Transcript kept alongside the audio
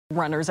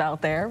runners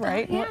out there,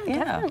 right? Yeah,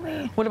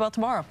 definitely. What about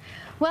tomorrow?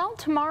 Well,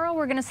 tomorrow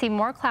we're going to see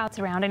more clouds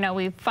around. I know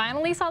we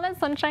finally saw that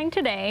sunshine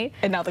today.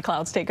 And now the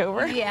clouds take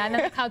over. Yeah, and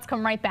then the clouds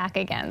come right back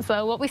again.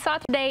 So what we saw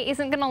today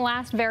isn't going to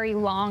last very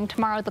long.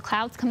 Tomorrow the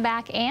clouds come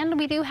back, and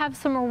we do have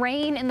some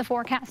rain in the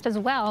forecast as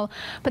well.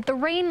 But the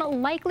rain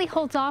likely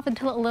holds off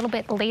until a little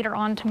bit later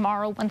on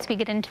tomorrow once we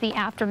get into the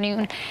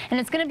afternoon. And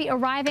it's going to be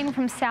arriving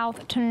from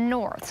south to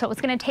north, so it's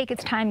going to take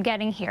its time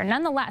getting here.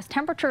 Nonetheless,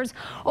 temperatures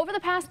over the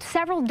past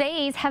several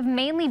days have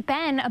mainly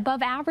been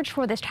above average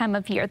for this time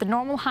of year. The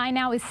normal high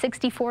now is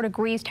 64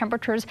 degrees.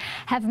 Temperatures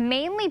have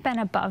mainly been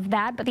above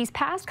that, but these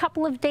past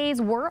couple of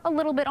days were a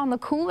little bit on the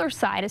cooler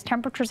side as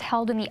temperatures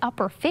held in the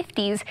upper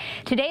 50s.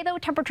 Today, though,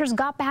 temperatures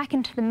got back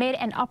into the mid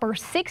and upper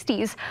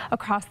 60s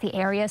across the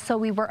area, so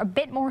we were a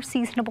bit more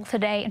seasonable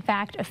today. In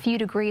fact, a few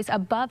degrees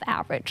above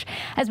average.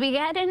 As we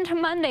get into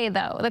Monday,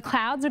 though, the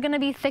clouds are going to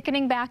be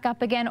thickening back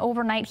up again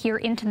overnight here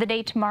into the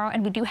day tomorrow,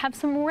 and we do have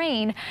some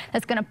rain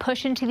that's going to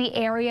push into the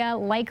area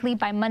likely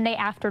by Monday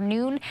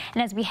afternoon.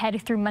 And as we head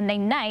through Monday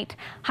night,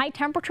 high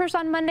temperatures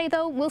on Monday,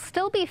 though, will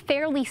still be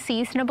fairly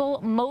seasonable.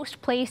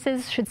 Most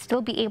places should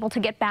still be able to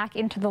get back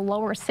into the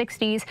lower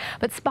 60s,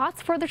 but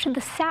spots further to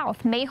the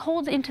south may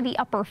hold into the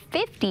upper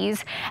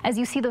 50s as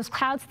you see those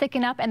clouds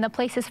thicken up, and the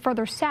places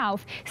further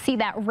south see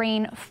that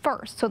rain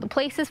first. So the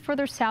places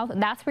further south,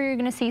 that's where you're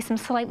going to see some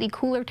slightly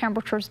cooler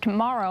temperatures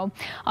tomorrow.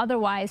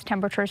 Otherwise,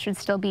 temperatures should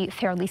still be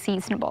fairly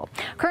seasonable.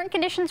 Current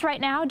conditions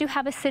right now do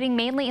have us sitting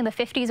mainly in the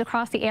 50s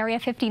across the area.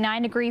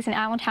 59 degrees in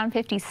Allentown,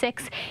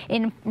 56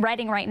 in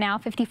Reading right now,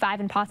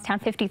 55 in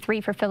Pottstown,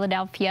 53 for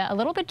Philadelphia. A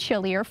little bit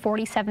chillier,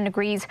 47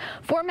 degrees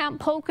for Mount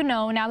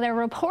Pocono. Now they're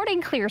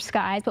reporting clear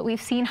skies, but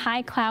we've seen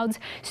high clouds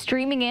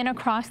streaming in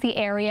across the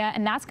area,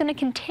 and that's going to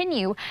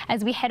continue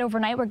as we head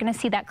overnight. We're going to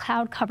see that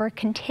cloud cover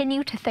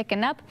continue to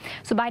thicken up.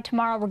 So by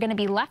tomorrow, we're going to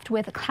be left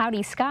with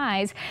cloudy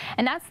skies,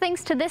 and that's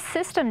thanks to this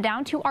system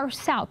down to our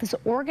south, this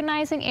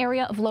organizing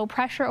area of low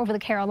pressure over the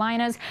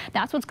Carolinas.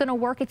 That's what's going to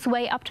work its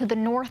way up to the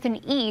north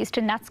and east,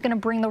 and that's going to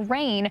bring the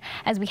rain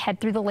as we head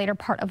through the later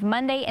part of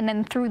Monday and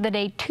then through the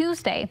day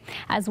Tuesday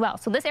as well.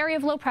 So this area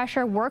of low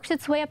pressure works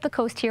its way up the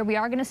coast here. We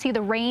are going to see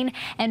the rain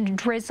and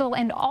drizzle,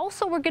 and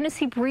also we're going to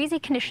see breezy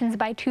conditions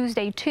by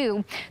Tuesday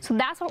too. So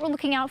that's what we're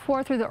looking out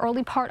for through the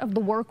early part of the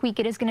work week.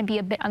 It is going to be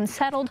a bit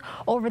unsettled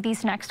over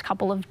these next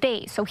couple of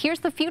days. So here's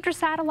the future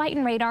satellite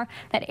and radar.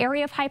 That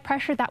area of high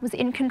pressure that was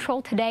in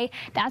control today,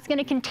 that's going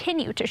to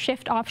continue to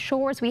shift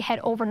offshore as we head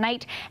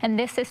overnight, and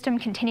this system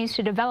continues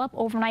to develop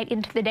overnight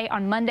into the day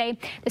on Monday.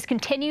 This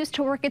continues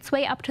to work its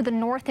way up to the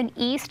north and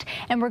east,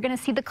 and we're going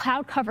to see the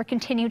cloud cover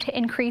continue to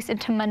increase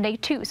into Monday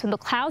too. So the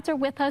clouds are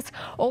with us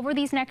over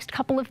these next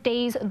couple of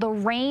days. The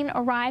rain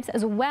arrives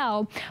as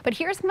well. But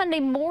here's Monday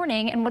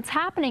morning, and what's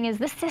happening is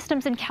this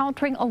system's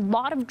encountering a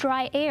lot of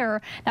dry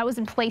air that was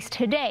in place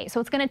today. So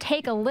it's going to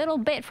take a little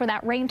bit for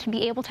that rain to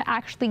be able to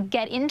actually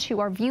get into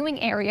our viewing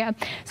area.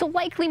 So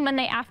likely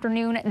Monday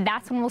afternoon,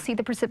 that's when we'll see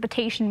the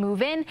precipitation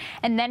move in.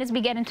 And then as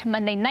we get into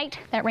Monday night,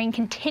 that rain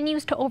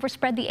continues to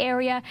overspread the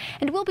area,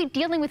 and we'll be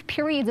dealing with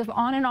periods of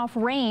on and off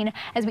rain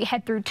as we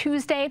head through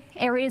Tuesday.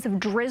 Areas of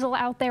drizzle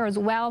out there as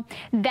well.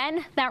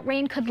 Then that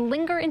rain could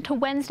linger into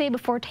Wednesday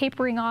before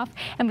tapering off,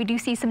 and we do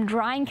see some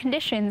drying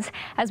conditions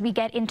as we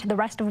get into the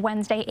rest of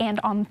Wednesday and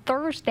on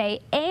Thursday.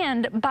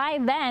 And by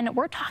then,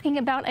 we're talking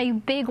about a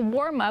big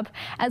warm-up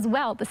as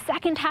well. The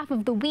second half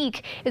of the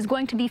week is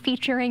going to be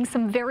featuring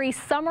some very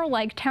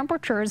summer-like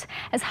temperatures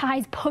as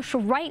highs push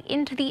right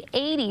into the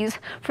 80s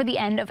for the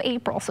end of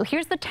April. So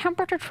here's the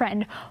temperature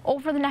trend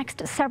over the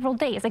next several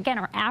days. Again,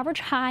 our average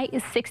high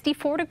is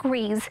 64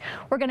 degrees.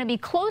 We're going to be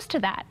close to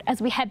that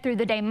as we head through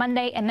the day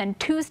Monday, and then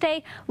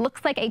Tuesday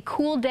looks like a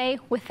cool day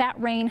with that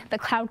rain, the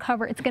cloud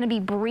cover. It's going to be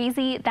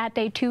breezy that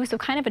day too, so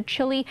kind of a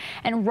chilly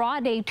and raw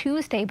day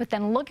Tuesday. But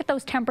then look at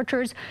those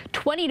temperatures,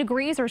 20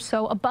 degrees or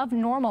so above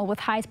normal, with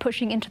highs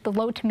pushing into the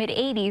low to mid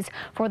 80s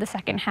for the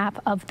second half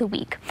of the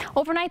week.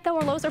 Overnight, though,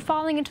 our lows are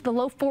falling into the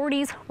low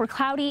 40s. We're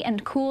cloudy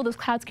and cool. Those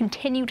clouds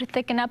continue to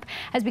thicken up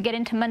as we get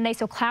into Monday.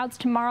 So clouds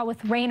tomorrow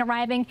with rain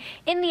arriving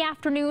in the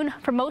afternoon.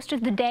 For most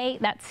of the day,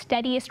 that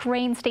steadiest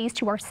rain stays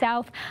to our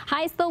south.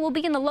 Highs, though, will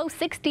be in the low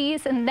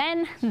 60s, and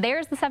then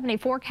there's the 7-day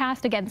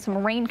forecast. Again,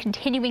 some rain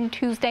continuing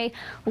Tuesday,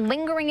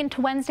 lingering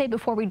into Wednesday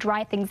before we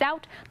dry things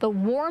out. The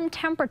warm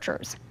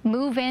temperatures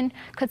move in.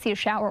 Could see a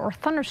shower or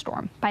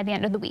thunderstorm by the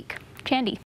end of the week. Chandy.